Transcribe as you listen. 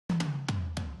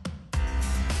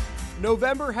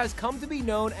November has come to be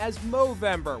known as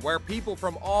Movember, where people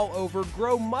from all over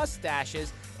grow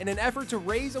mustaches in an effort to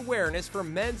raise awareness for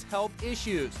men's health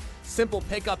issues. Simple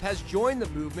Pickup has joined the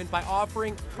movement by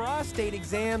offering prostate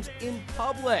exams in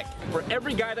public. For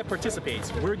every guy that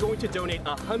participates, we're going to donate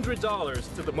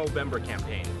 $100 to the Movember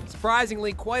campaign.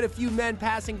 Surprisingly, quite a few men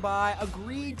passing by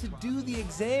agreed to do the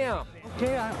exam.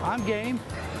 Okay, I'm game.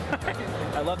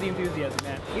 I love the enthusiasm,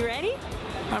 man. You ready?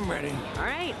 I'm ready. All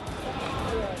right.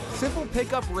 Simple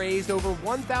Pickup raised over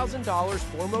 $1,000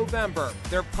 for Movember.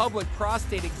 Their public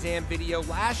prostate exam video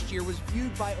last year was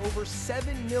viewed by over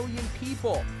 7 million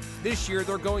people. This year,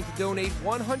 they're going to donate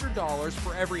 $100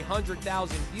 for every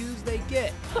 100,000 views they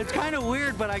get. It's kind of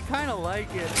weird, but I kind of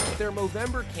like it. Their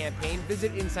Movember campaign,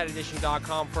 visit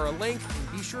InsideEdition.com for a link,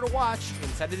 and be sure to watch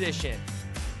Inside Edition.